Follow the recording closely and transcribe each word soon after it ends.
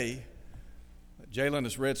Jalen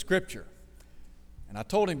has read Scripture. And I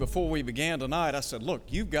told him before we began tonight, I said, look,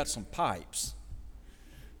 you've got some pipes.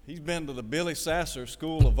 He's been to the Billy Sasser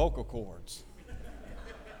School of Vocal Cords.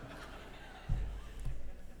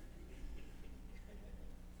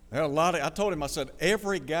 There are I told him, I said,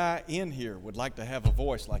 every guy in here would like to have a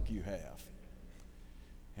voice like you have.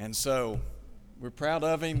 And so we're proud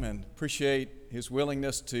of him and appreciate his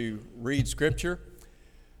willingness to read Scripture.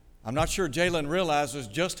 I'm not sure Jalen realizes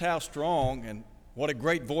just how strong and what a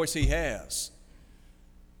great voice he has.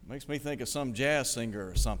 Makes me think of some jazz singer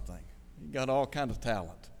or something. He got all kind of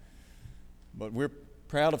talent. But we're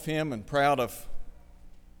proud of him and proud of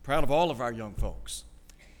all of our young folks.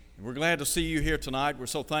 And we're glad to see you here tonight. We're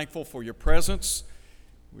so thankful for your presence.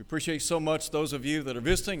 We appreciate so much those of you that are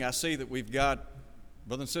visiting. I see that we've got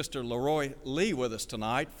Brother and Sister Leroy Lee with us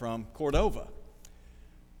tonight from Cordova.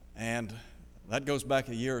 And that goes back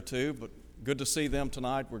a year or two, but good to see them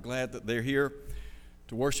tonight. We're glad that they're here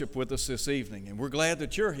to worship with us this evening. And we're glad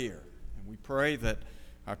that you're here. And we pray that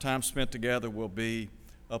our time spent together will be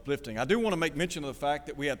uplifting. I do want to make mention of the fact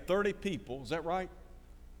that we had 30 people, is that right,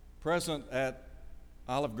 present at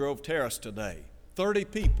Olive Grove Terrace today. 30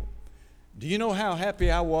 people. Do you know how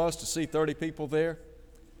happy I was to see 30 people there?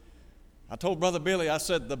 I told Brother Billy, I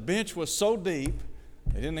said the bench was so deep,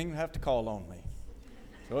 they didn't even have to call on me.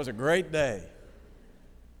 So it was a great day.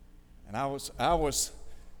 And I was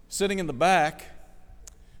sitting in the back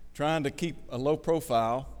trying to keep a low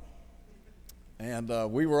profile,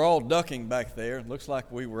 and we were all ducking back there. It looks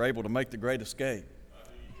like we were able to make the great escape.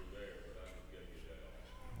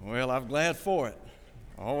 Well, I'm glad for it.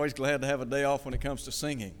 Always glad to have a day off when it comes to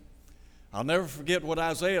singing. I'll never forget what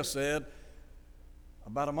Isaiah said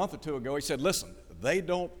about a month or two ago. He said, listen, they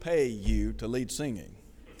don't pay you to lead singing.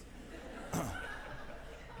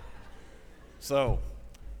 So,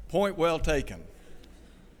 point well taken.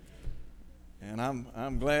 And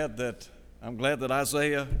I'm glad that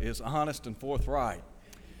Isaiah is honest and forthright.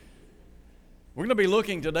 We're going to be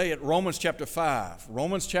looking today at Romans chapter 5.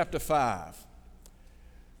 Romans chapter 5.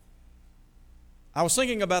 I was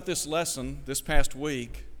thinking about this lesson this past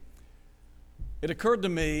week. It occurred to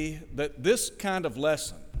me that this kind of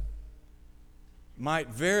lesson might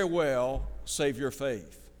very well save your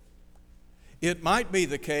faith. It might be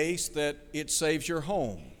the case that it saves your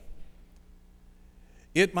home.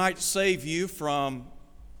 It might save you from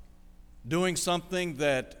doing something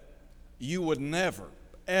that you would never,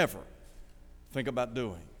 ever think about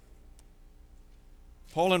doing.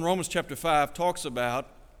 Paul in Romans chapter 5 talks about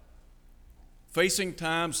facing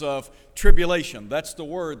times of tribulation. That's the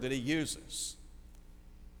word that he uses.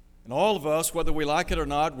 And all of us, whether we like it or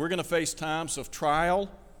not, we're going to face times of trial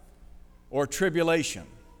or tribulation.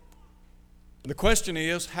 The question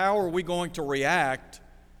is, how are we going to react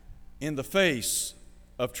in the face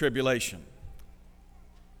of tribulation?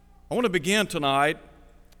 I want to begin tonight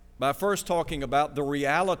by first talking about the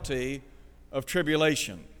reality of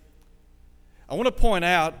tribulation. I want to point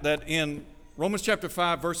out that in Romans chapter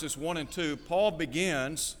 5, verses 1 and 2, Paul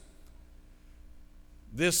begins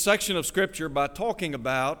this section of Scripture by talking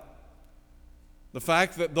about the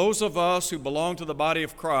fact that those of us who belong to the body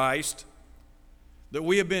of Christ, that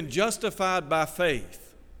we have been justified by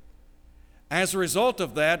faith. As a result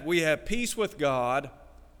of that, we have peace with God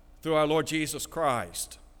through our Lord Jesus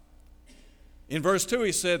Christ. In verse 2,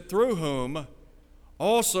 he said, through whom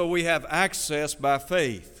also we have access by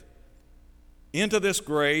faith into this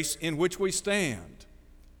grace in which we stand,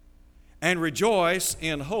 and rejoice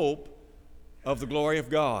in hope of the glory of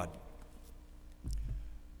God.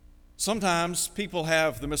 Sometimes people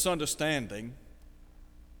have the misunderstanding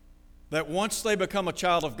that once they become a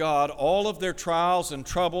child of God, all of their trials and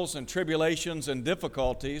troubles and tribulations and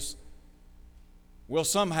difficulties will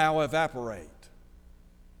somehow evaporate.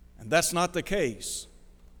 And that's not the case.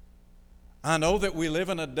 I know that we live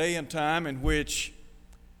in a day and time in which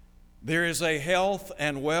there is a health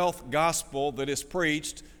and wealth gospel that is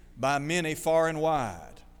preached by many far and wide.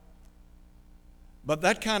 But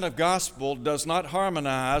that kind of gospel does not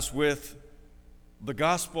harmonize with the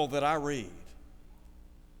gospel that I read.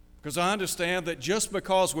 Because I understand that just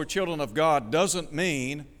because we're children of God doesn't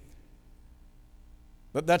mean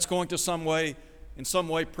that that's going to in some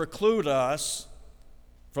way preclude us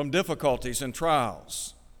from difficulties and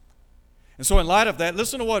trials. And so in light of that,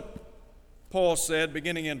 listen to what Paul said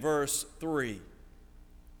beginning in verse 3.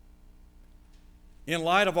 In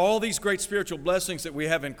light of all these great spiritual blessings that we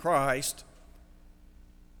have in Christ,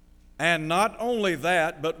 and not only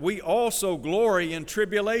that, but we also glory in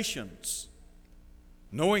tribulations,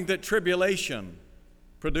 knowing that tribulation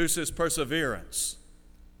produces perseverance,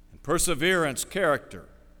 and perseverance, character,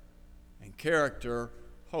 and character,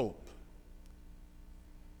 hope.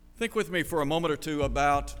 Think with me for a moment or two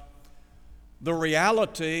about the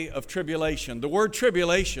reality of tribulation. The word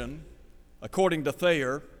tribulation, according to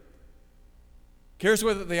Thayer, carries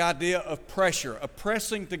with it the idea of pressure, of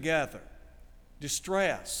pressing together,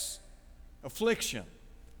 distress, affliction.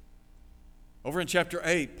 Over in chapter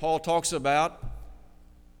 8, Paul talks about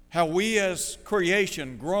how we as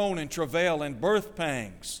creation groan and travail in birth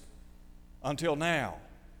pangs until now.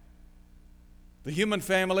 The human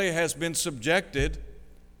family has been subjected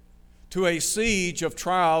to a siege of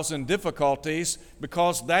trials and difficulties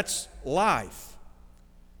because that's life.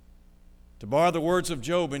 To borrow the words of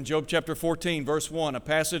Job in Job chapter 14, verse 1, a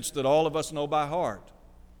passage that all of us know by heart.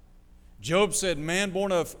 Job said, "Man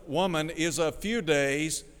born of woman is a few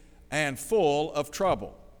days and full of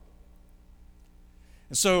trouble."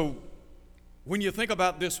 And so, when you think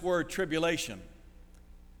about this word tribulation,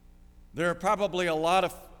 there are probably a lot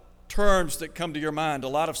of terms that come to your mind, a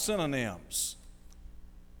lot of synonyms.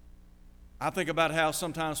 I think about how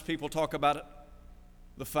sometimes people talk about it,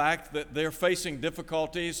 the fact that they're facing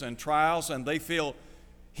difficulties and trials and they feel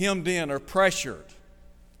hemmed in or pressured.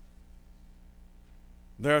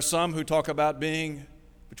 There are some who talk about being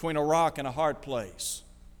between a rock and a hard place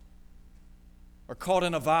or caught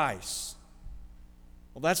in a vice.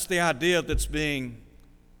 Well, that's the idea that's being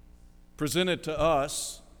presented to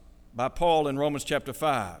us by Paul in Romans chapter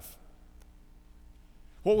 5.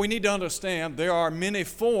 What we need to understand, there are many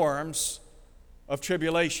forms of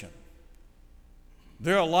tribulation.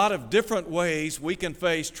 There are a lot of different ways we can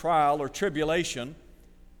face trial or tribulation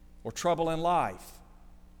or trouble in life.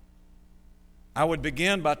 I would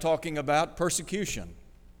begin by talking about persecution,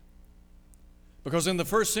 because in the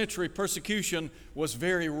first century, persecution was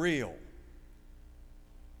very real.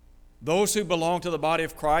 Those who belonged to the body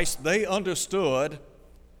of Christ, they understood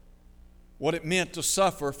what it meant to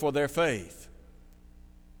suffer for their faith.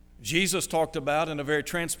 Jesus talked about in a very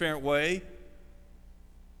transparent way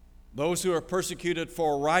those who are persecuted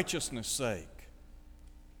for righteousness' sake.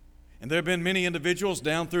 And there have been many individuals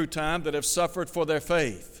down through time that have suffered for their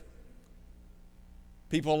faith.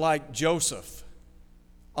 People like Joseph,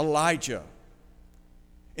 Elijah.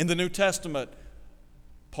 In the New Testament,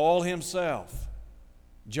 Paul himself.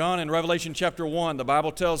 John in Revelation chapter 1, the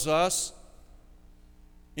Bible tells us,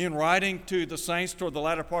 in writing to the saints toward the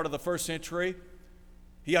latter part of the first century,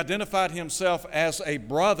 he identified himself as a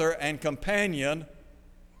brother and companion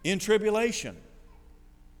in tribulation.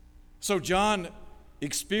 So John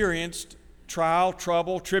experienced trial,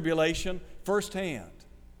 trouble, tribulation firsthand.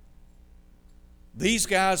 These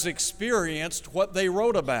guys experienced what they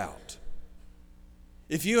wrote about.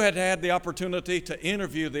 If you had had the opportunity to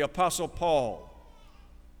interview the Apostle Paul,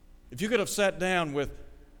 if you could have sat down with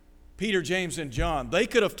Peter, James, and John, they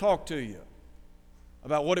could have talked to you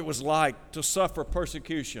about what it was like to suffer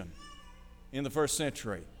persecution in the first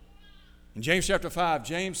century. In James chapter 5,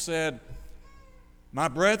 James said, "My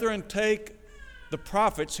brethren, take the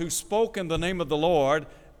prophets who spoke in the name of the Lord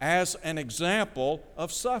as an example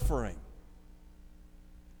of suffering."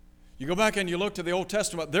 You go back and you look to the Old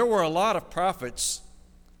Testament, there were a lot of prophets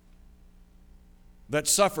that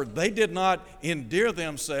suffered. They did not endear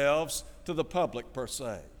themselves to the public per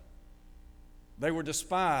se. They were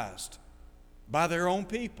despised by their own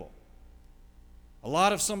people. A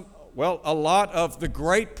lot of the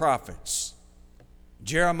great prophets,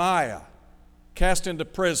 Jeremiah, cast into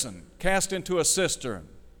prison, cast into a cistern.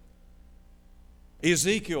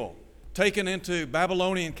 Ezekiel, taken into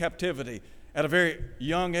Babylonian captivity at a very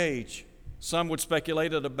young age. Some would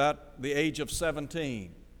speculate at about the age of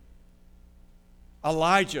 17.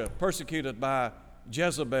 Elijah, persecuted by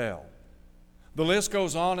Jezebel. The list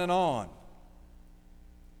goes on and on.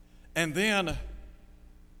 And then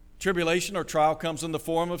tribulation or trial comes in the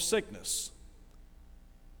form of sickness.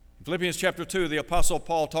 In Philippians chapter 2, the Apostle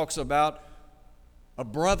Paul talks about a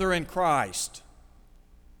brother in Christ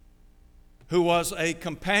who was a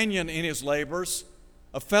companion in his labors,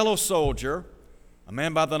 a fellow soldier, a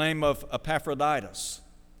man by the name of Epaphroditus.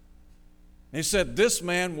 And he said, this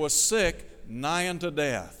man was sick nigh unto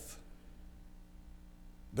death.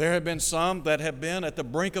 There have been some that have been at the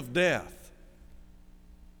brink of death.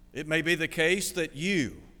 It may be the case that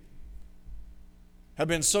you have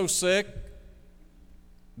been so sick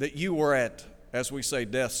that you were at, as we say,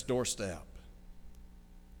 death's doorstep.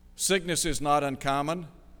 Sickness is not uncommon.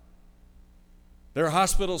 There are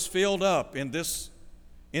hospitals filled up in this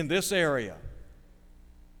area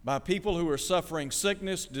by people who are suffering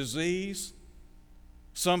sickness, disease,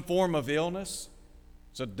 some form of illness.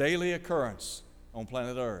 It's a daily occurrence on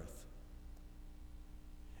planet Earth.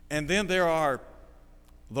 And then there are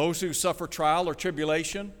those who suffer trial or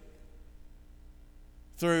tribulation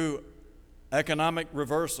through economic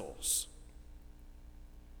reversals.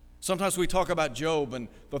 Sometimes we talk about Job and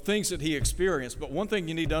the things that he experienced, but one thing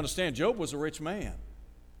you need to understand, Job was a rich man.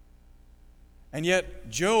 And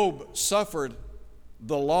yet Job suffered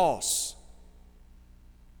the loss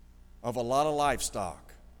of a lot of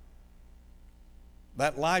livestock.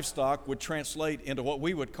 That livestock would translate into what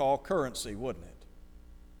we would call currency, wouldn't it?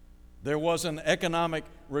 There was an economic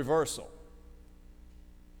reversal.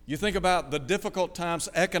 You think about the difficult times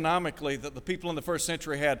economically that the people in the first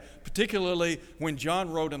century had, particularly when John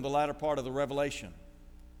wrote in the latter part of the Revelation.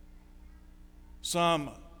 Some,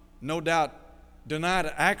 no doubt,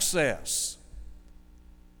 denied access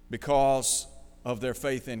because of their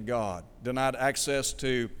faith in God, denied access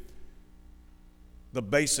to the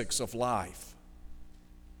basics of life.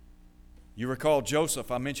 You recall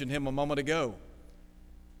Joseph, I mentioned him a moment ago.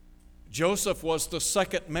 Joseph was the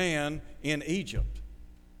second man in Egypt.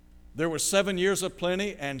 There were 7 years of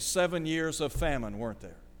plenty and 7 years of famine, weren't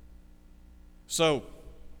there? So,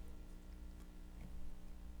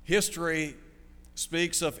 history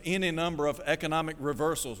speaks of any number of economic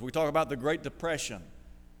reversals. We talk about the Great Depression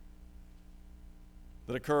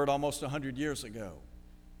that occurred almost 100 years ago.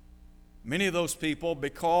 Many of those people,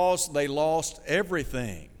 because they lost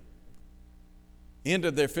everything,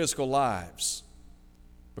 ended their physical lives.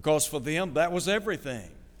 Because for them, that was everything.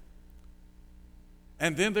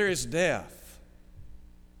 And then there is death.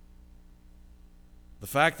 The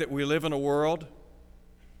fact that we live in a world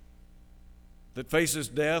that faces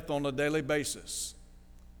death on a daily basis.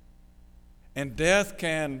 And death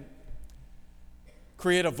can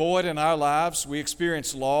create a void in our lives. We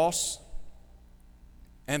experience loss.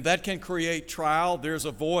 And that can create trial. There's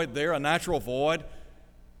a void there, a natural void.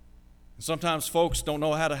 Sometimes folks don't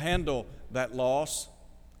know how to handle that loss.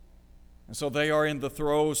 And so they are in the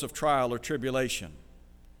throes of trial or tribulation.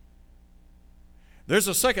 There's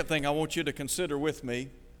a second thing I want you to consider with me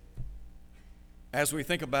as we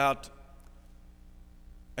think about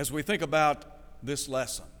this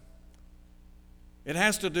lesson. It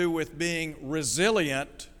has to do with being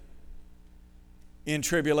resilient in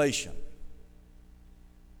tribulation.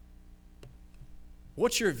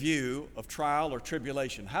 What's your view of trial or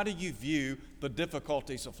tribulation? How do you view the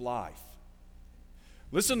difficulties of life?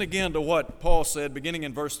 Listen again to what Paul said beginning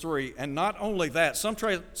in verse 3. And not only that, some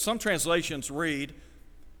translations read,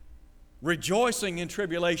 rejoicing in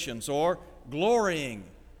tribulations or glorying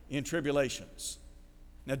in tribulations.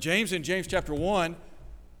 Now James in James chapter 1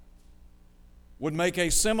 would make a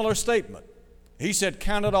similar statement. He said,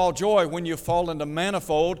 count it all joy when you fall into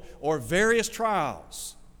manifold or various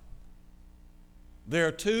trials. There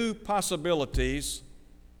are two possibilities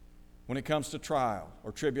when it comes to trial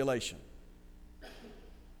or tribulation.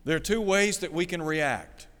 There are two ways that we can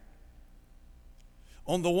react.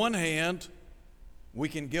 On the one hand, we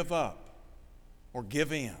can give up or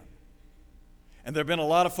give in. And there have been a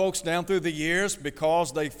lot of folks down through the years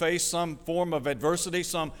because they face some form of adversity,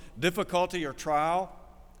 some difficulty or trial,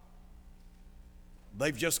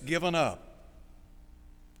 they've just given up.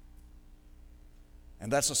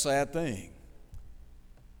 And that's a sad thing.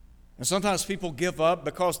 And sometimes people give up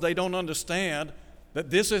because they don't understand that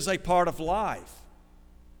this is a part of life.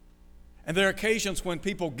 And there are occasions when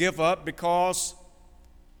people give up because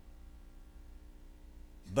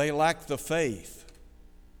they lack the faith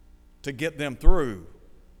to get them through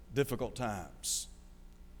difficult times.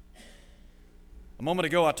 A moment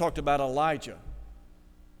ago, I talked about Elijah.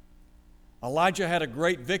 Elijah had a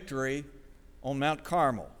great victory on Mount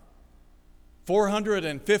Carmel.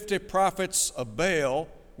 450 prophets of Baal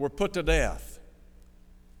were put to death.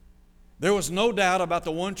 There was no doubt about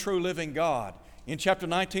the one true living God. In chapter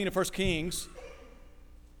 19 of 1 Kings,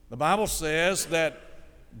 the Bible says that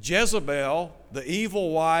Jezebel, the evil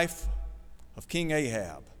wife of King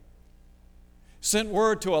Ahab, sent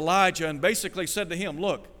word to Elijah and basically said to him,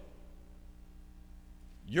 look,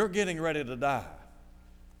 you're getting ready to die.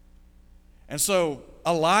 And so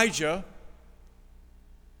Elijah,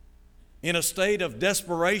 in a state of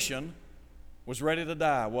desperation, was ready to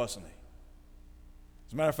die, wasn't he?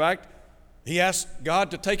 As a matter of fact, he asked God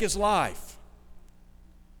to take his life.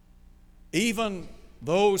 Even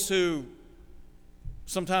those who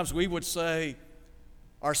sometimes we would say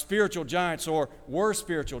are spiritual giants or were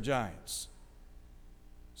spiritual giants,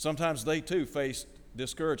 sometimes they too faced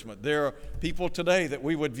discouragement. There are people today that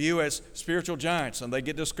we would view as spiritual giants and they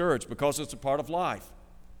get discouraged because it's a part of life.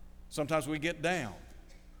 Sometimes we get down.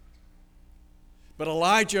 But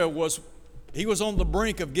Elijah was on the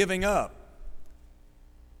brink of giving up.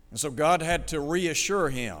 And so God had to reassure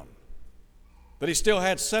him that he still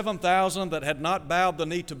had 7,000 that had not bowed the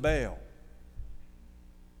knee to Baal.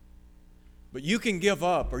 but you can give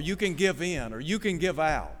up, or you can give in, or you can give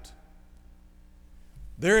out.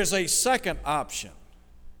 There is a second option.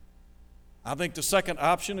 I think the second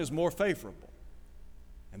option is more favorable,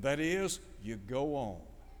 and that is you go on.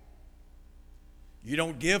 You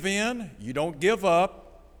don't give in, you don't give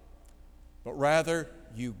up, but rather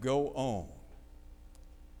you go on.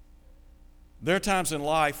 There are times in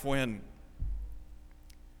life when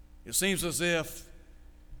it seems as if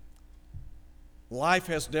life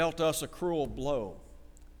has dealt us a cruel blow.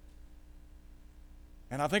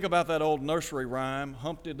 And I think about that old nursery rhyme,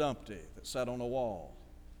 Humpty Dumpty, that sat on a wall.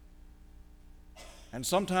 And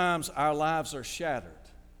sometimes our lives are shattered.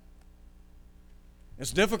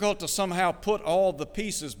 It's difficult to somehow put all the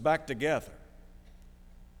pieces back together.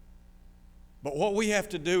 But what we have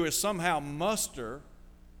to do is somehow muster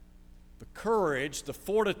the courage, the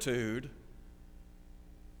fortitude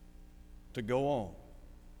to go on.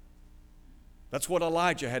 That's what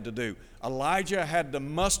Elijah had to do. Elijah had to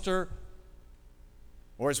muster,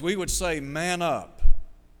 or as we would say, man up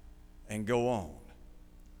and go on.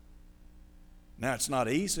 Now, it's not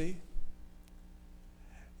easy,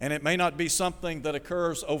 and it may not be something that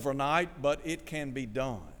occurs overnight, but it can be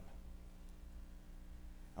done.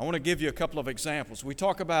 I want to give you a couple of examples. We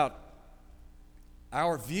talk about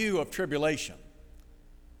our view of tribulation,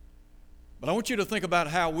 but I want you to think about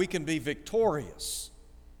how we can be victorious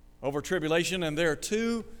over tribulation, and there are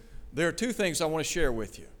two things I want to share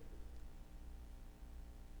with you.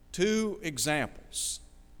 Two examples.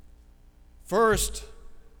 First,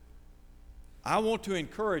 I want to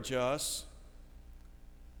encourage us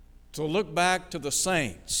to look back to the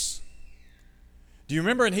saints. Do you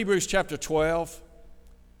remember in Hebrews chapter 12?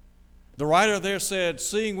 The writer there said,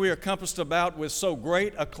 "Seeing we are compassed about with so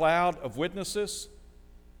great a cloud of witnesses."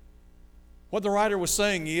 What the writer was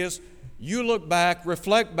saying is, you look back,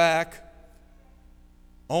 reflect back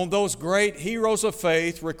on those great heroes of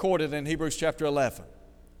faith recorded in Hebrews chapter 11.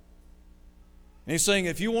 And he's saying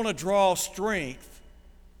if you want to draw strength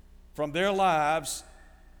from their lives,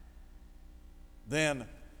 then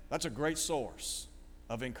that's a great source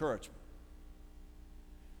of encouragement.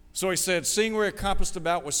 So he said, "Seeing we're compassed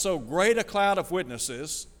about with so great a cloud of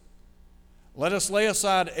witnesses, let us lay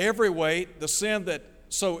aside every weight, the sin that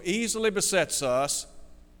so easily besets us."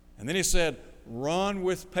 And then he said, "Run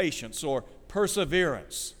with patience," or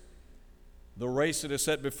perseverance, "the race that is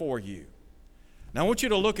set before you." Now I want you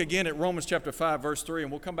to look again at Romans chapter 5, verse 3,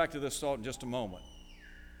 and we'll come back to this thought in just a moment.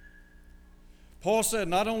 Paul said,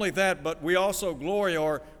 "Not only that, but we also glory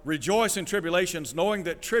or rejoice in tribulations, knowing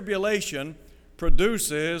that tribulation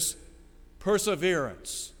produces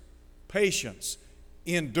perseverance, patience,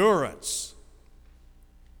 endurance."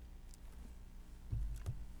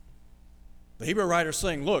 The Hebrew writer is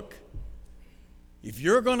saying, look, if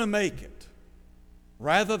you're going to make it,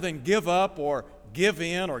 rather than give up or give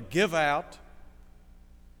in or give out,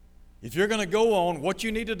 if you're going to go on, what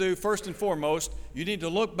you need to do, first and foremost, you need to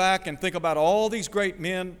look back and think about all these great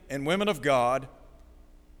men and women of God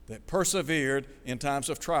that persevered in times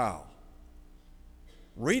of trial.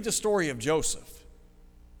 Read the story of Joseph.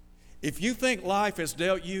 If you think life has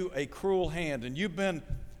dealt you a cruel hand and you've been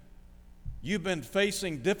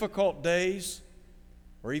facing difficult days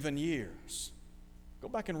or even years, go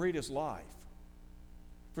back and read his life.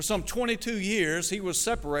 For some 22 years, he was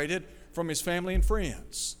separated from his family and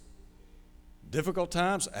friends. Difficult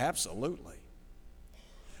times? Absolutely.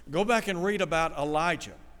 Go back and read about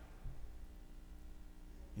Elijah.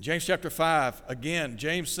 In James chapter 5, again,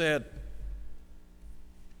 James said,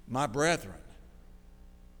 "My brethren,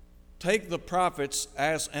 take the prophets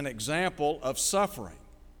as an example of suffering."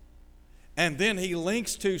 And then he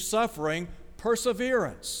links to suffering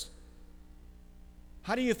perseverance.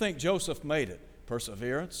 How do you think Joseph made it?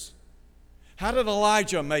 Perseverance. How did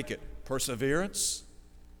Elijah make it? Perseverance.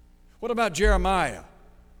 What about Jeremiah?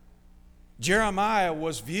 Jeremiah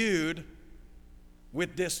was viewed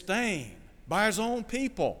with disdain by his own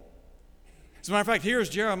people. As a matter of fact, here's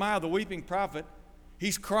Jeremiah, the weeping prophet.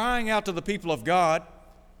 He's crying out to the people of God,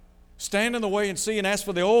 "Stand in the way and see and ask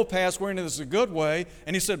for the old paths wherein is a good way."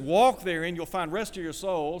 And he said, "Walk therein, you'll find rest to your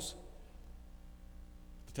souls."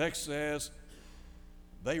 The text says,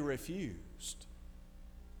 they refused.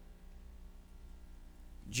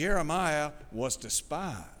 Jeremiah was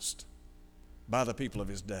despised by the people of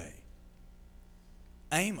his day.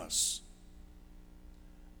 Amos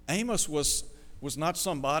was not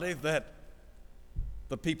somebody that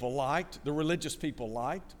the people liked, the religious people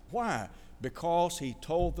liked. Why? Because he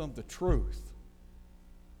told them the truth.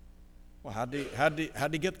 Well,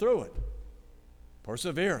 how'd he get through it?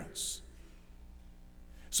 Perseverance.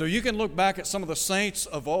 So you can look back at some of the saints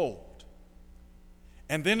of old,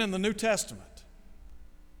 And then in the New Testament,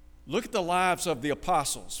 look at the lives of the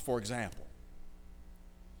apostles, for example.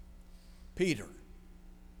 Peter,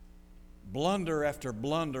 blunder after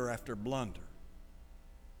blunder after blunder,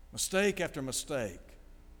 mistake after mistake,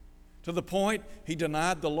 to the point he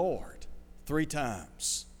denied the Lord 3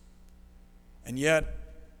 times. And yet,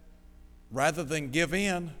 rather than give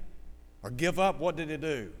in or give up, what did he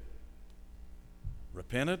do?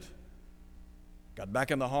 Repented, got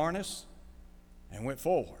back in the harness, and went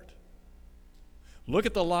forward. Look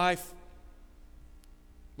at the life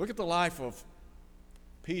of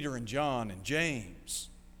Peter and John and James.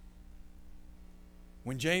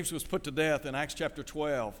 When James was put to death in Acts chapter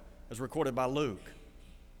 12, as recorded by Luke,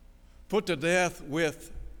 put to death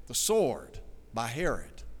with the sword by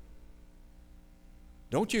Herod.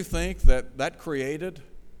 Don't you think that created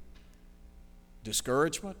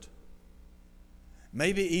discouragement?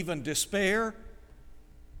 Maybe even despair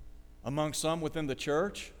among some within the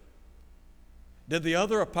church? Did the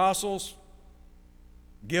other apostles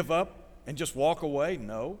give up and just walk away?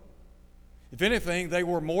 No. If anything, they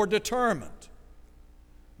were more determined.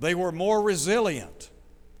 They were more resilient.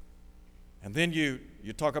 And then you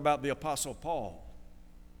talk about the Apostle Paul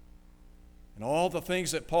and all the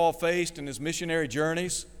things that Paul faced in his missionary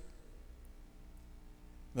journeys.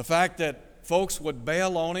 The fact that folks would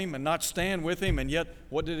bail on him and not stand with him, and yet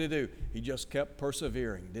what did he do? He just kept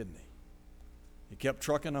persevering, didn't he? He kept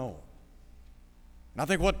trucking on. And I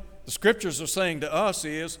think what the Scriptures are saying to us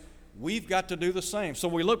is we've got to do the same. So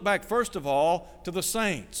we look back, first of all, to the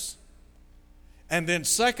saints. And then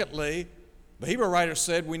secondly, the Hebrew writer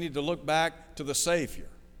said we need to look back to the Savior.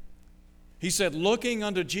 He said, looking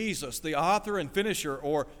unto Jesus, the author and finisher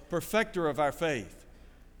or perfecter of our faith,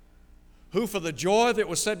 who for the joy that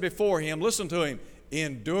was set before him, listen to him,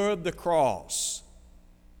 endured the cross.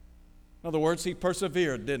 In other words, he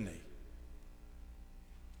persevered, didn't he?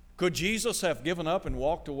 Could Jesus have given up and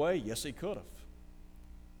walked away? Yes, he could have.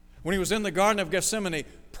 When he was in the Garden of Gethsemane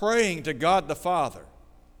praying to God the Father,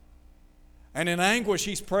 and in anguish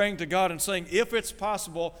he's praying to God and saying, if it's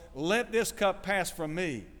possible, let this cup pass from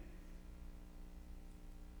me.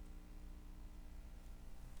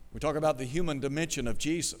 We talk about the human dimension of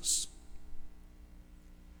Jesus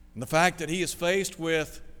and the fact that he is faced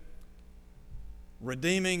with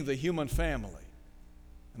redeeming the human family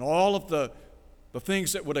and all of the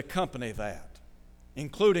things that would accompany that,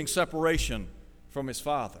 including separation from his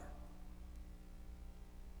Father.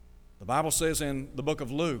 The Bible says in the book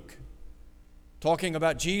of Luke, talking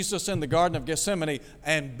about Jesus in the Garden of Gethsemane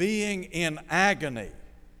and being in agony.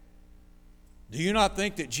 Do you not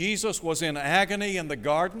think that Jesus was in agony in the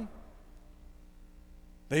garden?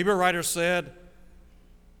 The Hebrew writer said,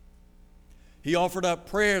 he offered up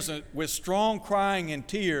prayers with strong crying and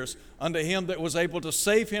tears unto him that was able to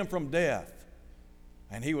save him from death.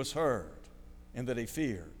 And he was heard, in that he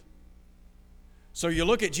feared. So you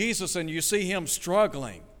look at Jesus and you see him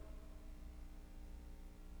struggling.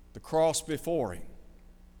 The cross before him.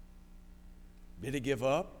 Did he give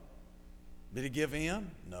up? Did he give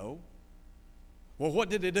in? No. Well, what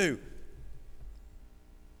did he do?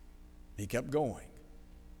 He kept going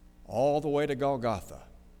all the way to Golgotha.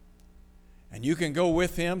 And you can go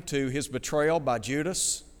with him to his betrayal by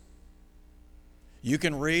Judas. You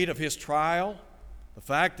can read of his trial, the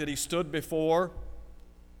fact that he stood before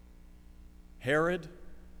Herod,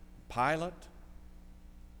 Pilate,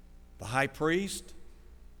 the high priest,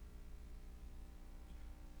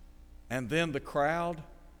 and then the crowd.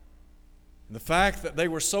 And the fact that they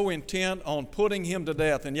were so intent on putting him to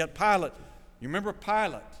death. And yet Pilate, you remember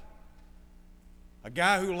Pilate, a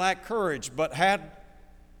guy who lacked courage but had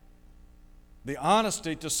the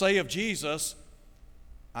honesty to say of Jesus,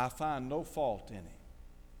 I find no fault in him.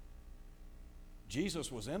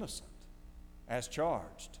 Jesus was innocent as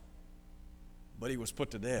charged, but he was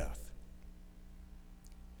put to death.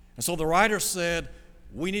 And so the writer said,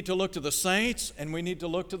 we need to look to the saints and we need to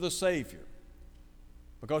look to the Savior.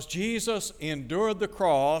 Because Jesus endured the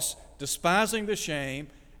cross, despising the shame,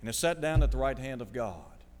 and is sat down at the right hand of God.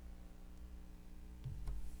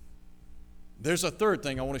 There's a third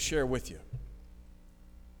thing I want to share with you.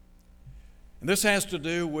 And this has to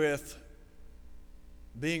do with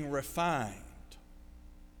being refined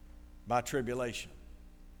by tribulation.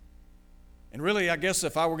 And really, I guess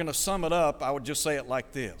if I were going to sum it up, I would just say it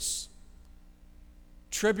like this.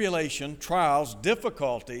 Tribulation, trials,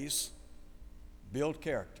 difficulties build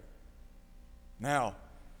character. Now,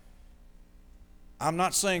 I'm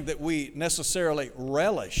not saying that we necessarily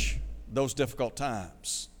relish those difficult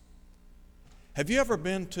times. Have you ever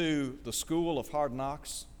been to the School of Hard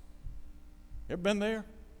Knocks? You ever been there?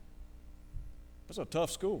 It's a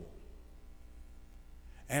tough school.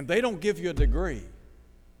 And they don't give you a degree.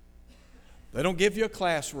 They don't give you a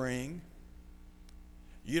class ring.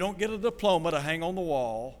 You don't get a diploma to hang on the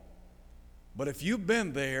wall. But if you've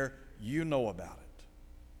been there, you know about it.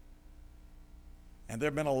 And there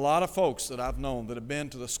have been a lot of folks that I've known that have been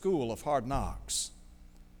to the school of hard knocks.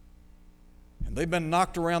 And they've been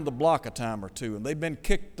knocked around the block a time or two, and they've been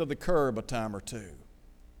kicked to the curb a time or two.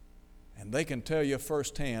 And they can tell you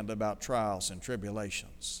firsthand about trials and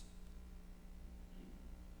tribulations.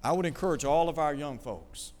 I would encourage all of our young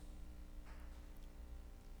folks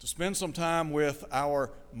to spend some time with our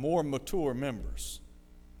more mature members.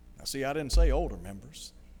 Now, see, I didn't say older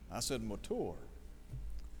members. I said mature.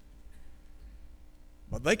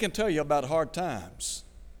 But they can tell you about hard times.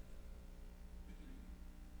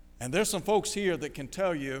 And there's some folks here that can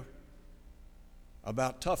tell you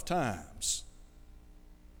about tough times.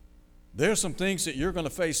 There's some things that you're going to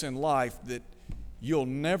face in life that you'll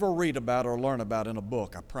never read about or learn about in a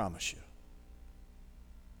book, I promise you.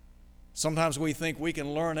 Sometimes we think we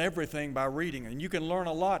can learn everything by reading, and you can learn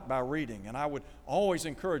a lot by reading. And I would always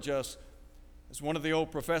encourage us, as one of the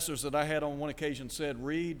old professors that I had on one occasion said,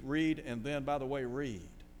 read, and then, by the way, read.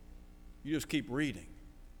 You just keep reading.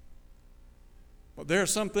 But there are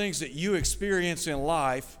some things that you experience in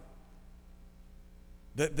life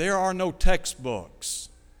that there are no textbooks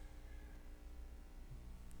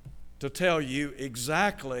to tell you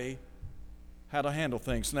exactly how to handle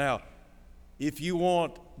things. Now, if you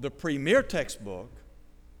want the premier textbook,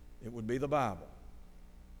 it would be the Bible.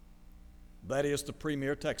 That is the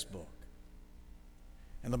premier textbook.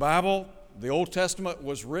 And the Bible, the Old Testament,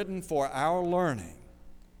 was written for our learning,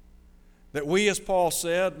 that we, as Paul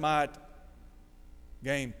said, might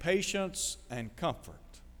gain patience and comfort.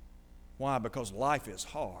 Why? Because life is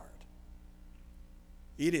hard.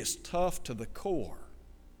 It is tough to the core.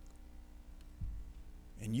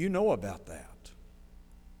 And you know about that.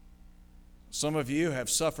 Some of you have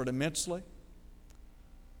suffered immensely,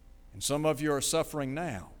 and some of you are suffering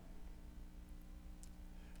now.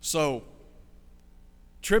 So,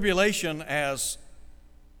 tribulation, as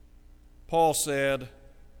Paul said,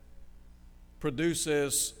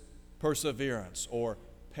 produces perseverance or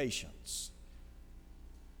patience.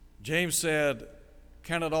 James said,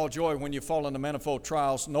 "Count it all joy when you fall into manifold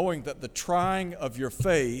trials, knowing that the trying of your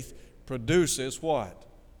faith produces" what?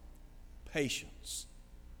 Patience.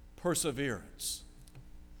 Perseverance.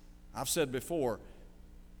 I've said before,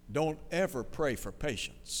 don't ever pray for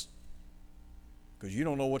patience, because you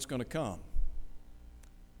don't know what's going to come.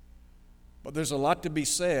 But there's a lot to be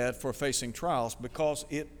said for facing trials, because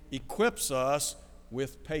it equips us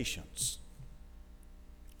with patience.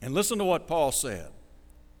 And listen to what Paul said.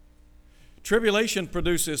 Tribulation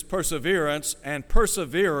produces perseverance, and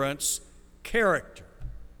perseverance, character,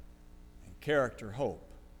 and character, hope.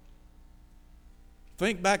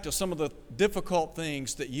 Think back to some of the difficult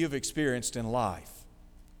things that you've experienced in life.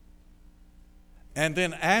 And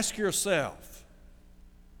then ask yourself,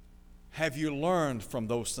 have you learned from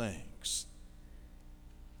those things?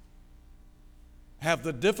 Have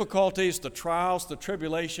the difficulties, the trials, the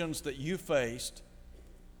tribulations that you faced,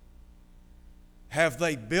 have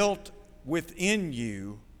they built within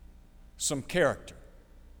you some character?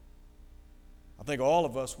 I think all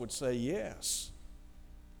of us would say yes.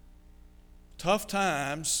 Tough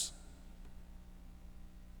times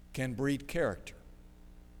can breed character.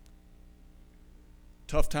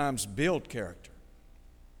 Tough times build character.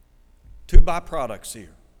 Two byproducts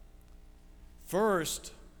here.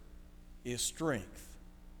 First is strength.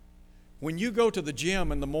 When you go to the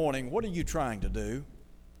gym in the morning, what are you trying to do?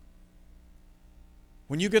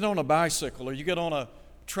 When you get on a bicycle or you get on a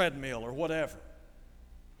treadmill or whatever,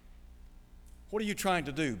 what are you trying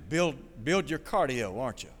to do? Build your cardio,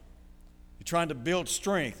 aren't you? You're trying to build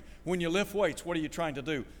strength. When you lift weights, what are you trying to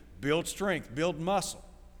do? Build strength, build muscle.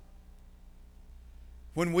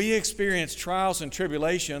 When we experience trials and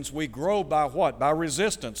tribulations, we grow by what? By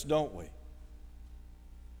resistance, don't we?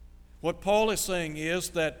 What Paul is saying is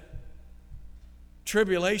that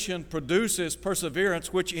tribulation produces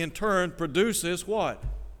perseverance, which in turn produces what?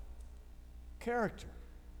 Character.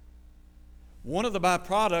 One of the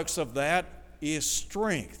byproducts of that is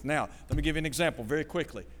strength. Now, let me give you an example very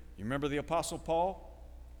quickly. You remember the Apostle Paul?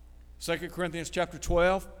 2 Corinthians chapter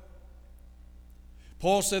 12.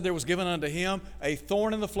 Paul said there was given unto him a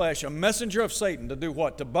thorn in the flesh, a messenger of Satan, to do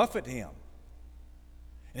what? To buffet him.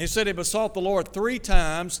 And he said he besought the Lord 3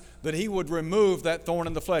 times that he would remove that thorn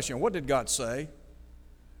in the flesh. And what did God say?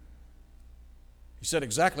 He said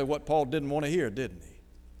exactly what Paul didn't want to hear, didn't he?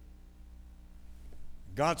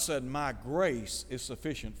 God said, "My grace is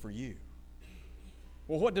sufficient for you."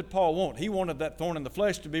 Well, what did Paul want? He wanted that thorn in the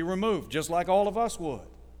flesh to be removed, just like all of us would.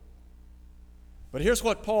 But here's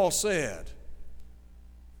what Paul said.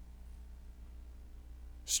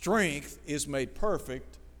 Strength is made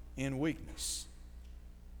perfect in weakness.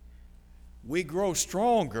 We grow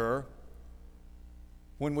stronger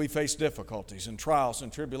when we face difficulties and trials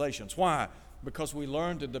and tribulations. Why? Because we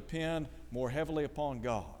learn to depend more heavily upon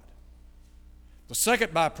God. The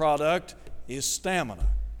second byproduct is stamina.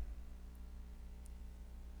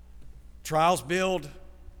 Trials build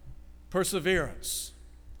perseverance.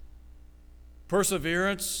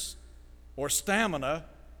 Perseverance or stamina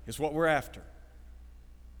is what we're after.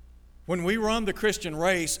 When we run the Christian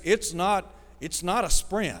race, it's not a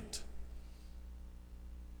sprint.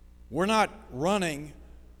 We're not running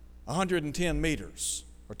 110 meters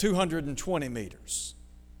or 220 meters,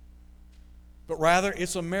 but rather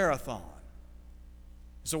it's a marathon.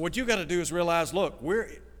 So what you got to do is realize, look,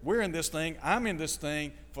 we're in this thing, I'm in this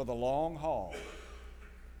thing for the long haul.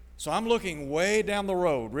 So I'm looking way down the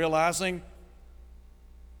road, realizing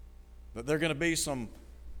that there are going to be some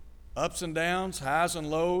ups and downs, highs and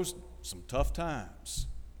lows, some tough times.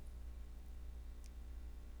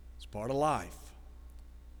 It's part of life.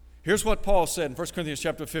 Here's what Paul said in 1 Corinthians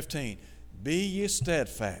chapter 15. Be ye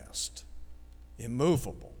steadfast,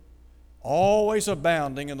 immovable, always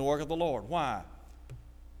abounding in the work of the Lord. Why?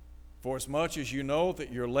 For as much as you know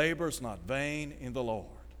that your labor is not vain in the Lord.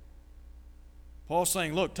 Paul's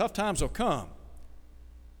saying, look, tough times will come,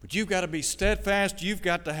 but you've got to be steadfast. You've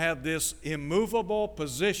got to have this immovable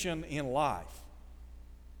position in life.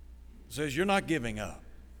 It says you're not giving up.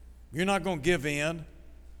 You're not going to give in,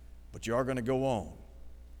 but you are going to go on.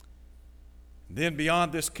 And then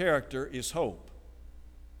beyond this character is hope.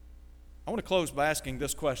 I want to close by asking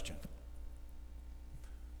this question.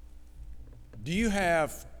 Do you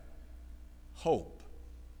have hope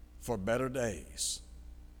for better days?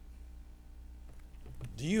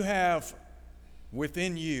 Do you have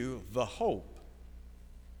within you the hope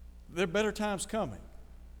there are better times coming?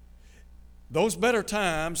 Those better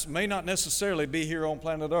times may not necessarily be here on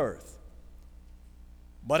planet Earth.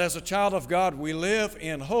 But as a child of God, we live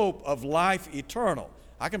in hope of life eternal.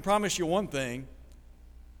 I can promise you one thing.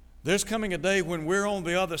 There's coming a day when we're on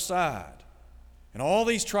the other side. And all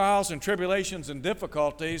these trials and tribulations and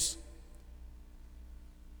difficulties,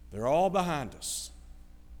 they're all behind us.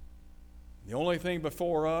 The only thing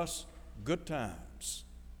before us, good times.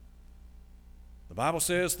 The Bible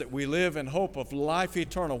says that we live in hope of life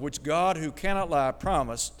eternal, which God, who cannot lie,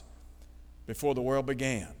 promised before the world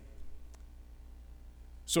began.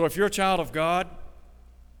 So if you're a child of God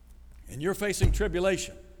and you're facing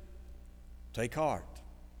tribulation, take heart.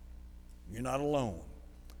 You're not alone.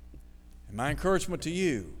 And my encouragement to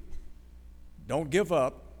you, don't give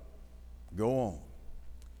up, go on.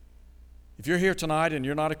 If you're here tonight and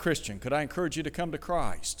you're not a Christian, could I encourage you to come to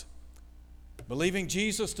Christ, believing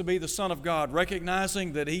Jesus to be the Son of God,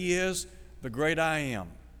 recognizing that He is the great I am.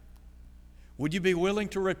 Would you be willing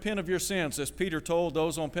to repent of your sins, as Peter told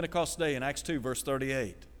those on Pentecost Day in Acts 2, verse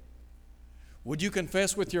 38? Would you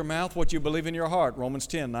confess with your mouth what you believe in your heart, Romans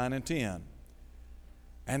 10, 9 and 10?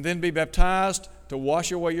 And then be baptized to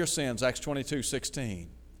wash away your sins, Acts 22,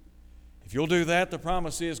 16. If you'll do that, the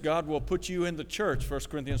promise is God will put you in the church, 1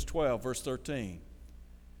 Corinthians 12, verse 13.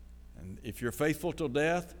 And if you're faithful till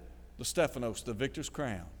death, the Stephanos, the victor's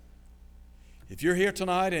crown. If you're here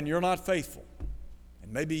tonight and you're not faithful,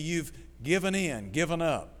 and maybe you've given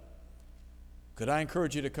up, could I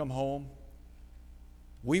encourage you to come home?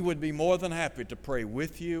 We would be more than happy to pray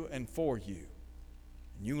with you and for you.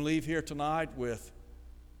 And you can leave here tonight with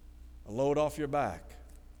a load off your back,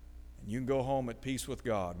 and you can go home at peace with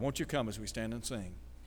God. Won't you come as we stand and sing?